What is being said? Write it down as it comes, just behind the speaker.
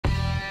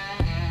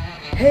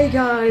Hey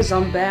guys,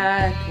 I'm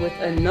back with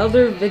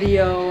another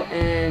video,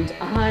 and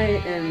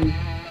I am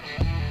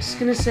just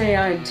gonna say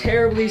I'm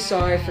terribly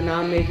sorry for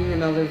not making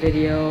another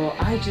video.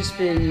 I've just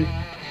been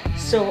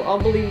so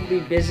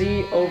unbelievably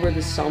busy over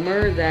the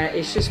summer that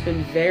it's just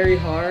been very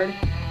hard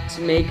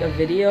to make a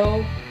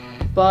video.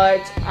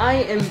 But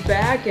I am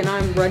back and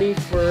I'm ready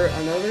for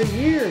another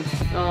year.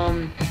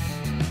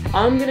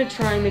 I'm gonna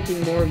try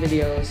making more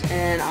videos,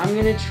 and I'm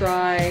gonna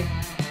try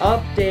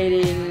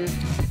updating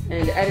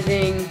and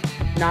editing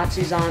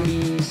Nazi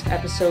Zombies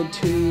Episode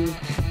 2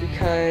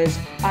 because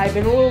I've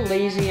been a little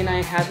lazy and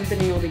I haven't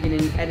been able to get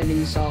any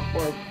editing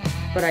software,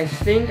 but I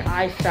think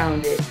I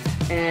found it,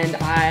 and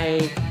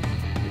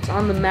it's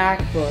on the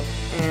MacBook,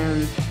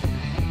 and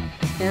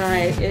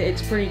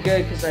it's pretty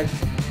good because I've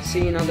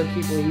seen other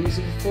people use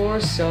it before,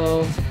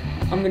 so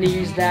I'm gonna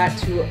use that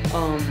to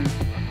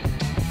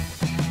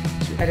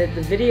edit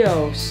the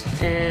videos.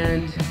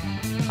 And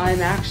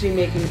I'm actually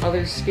making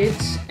other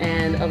skits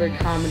and other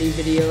comedy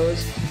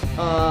videos.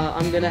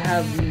 I'm gonna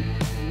have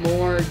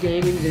more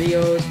gaming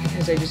videos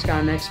because I just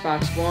got an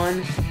Xbox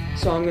One,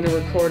 so I'm gonna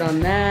record on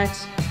that,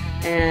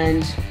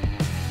 and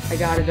I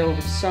got it over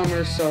the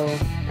summer, so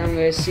I'm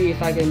gonna see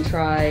if I can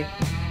try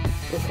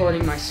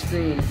recording my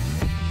screen.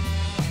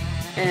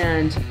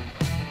 And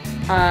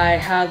I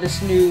have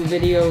this new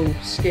video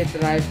skit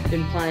that I've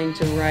been planning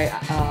to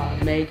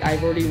make.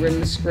 I've already written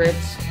the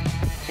script,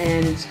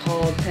 and it's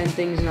called 10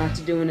 Things Not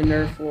to Do in a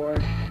Nerf War.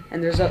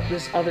 And there's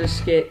this other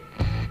skit.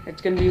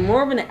 It's going to be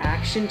more of an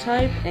action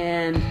type,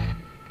 and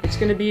it's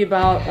going to be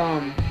about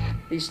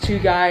these two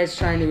guys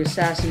trying to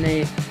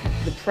assassinate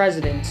the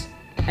president.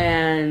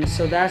 And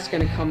so that's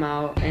going to come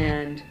out,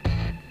 and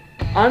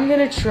I'm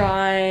going to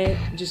try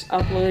just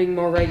uploading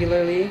more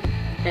regularly,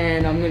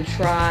 and I'm going to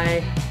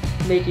try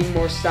making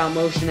more stop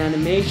motion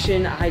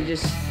animation. I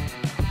just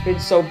been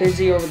so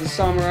busy over the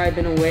summer. I've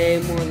been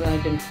away more than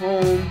I've been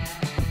home.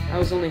 I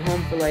was only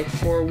home for like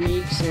 4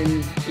 weeks,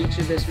 and each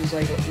of this was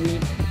like a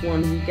week,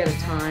 1 week at a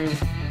time.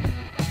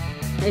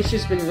 It's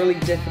just been really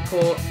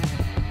difficult,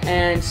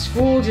 and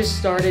school just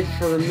started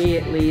for me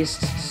at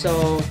least,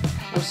 so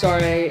I'm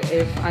sorry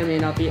if I may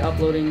not be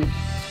uploading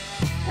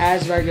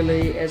as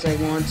regularly as I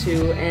want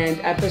to. And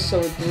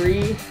episode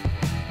 3,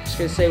 just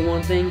gonna say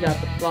one thing, got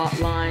the plot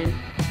line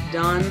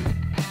done,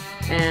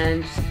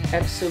 and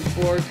episode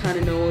 4 kind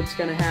of know what's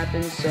gonna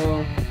happen,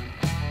 so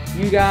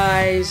you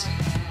guys,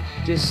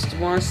 just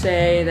want to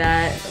say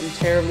that I'm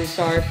terribly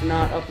sorry for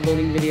not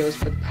uploading videos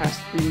for the past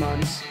 3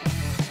 months,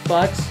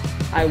 but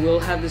I will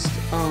have this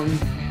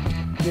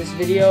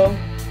video.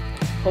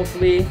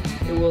 Hopefully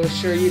it will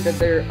assure you that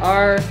there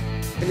are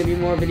going to be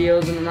more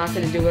videos, and I'm not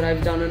going to do what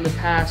I've done in the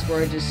past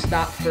where I just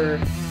stopped for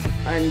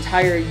an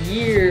entire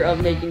year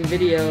of making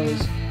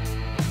videos,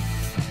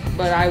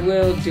 but I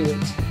will do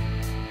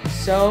it.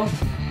 So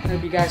I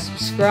hope you guys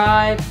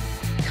subscribe,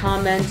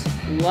 comment,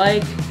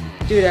 like,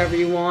 do whatever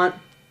you want,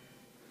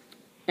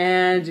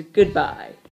 and goodbye.